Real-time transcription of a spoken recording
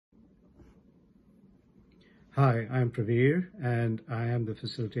Hi, I'm Pravir, and I am the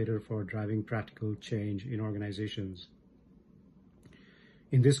facilitator for driving practical change in organizations.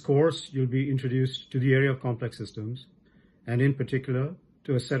 In this course, you'll be introduced to the area of complex systems, and in particular,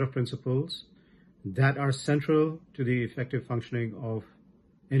 to a set of principles that are central to the effective functioning of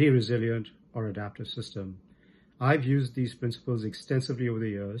any resilient or adaptive system. I've used these principles extensively over the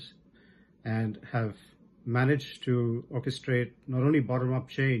years and have managed to orchestrate not only bottom-up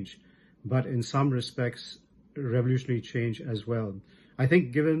change, but in some respects, revolutionary change as well. I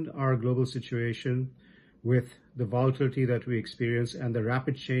think given our global situation with the volatility that we experience and the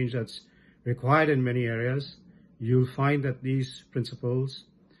rapid change that's required in many areas, you'll find that these principles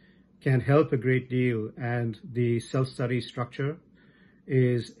can help a great deal, and the self-study structure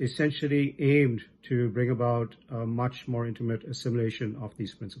is essentially aimed to bring about a much more intimate assimilation of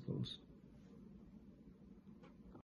these principles.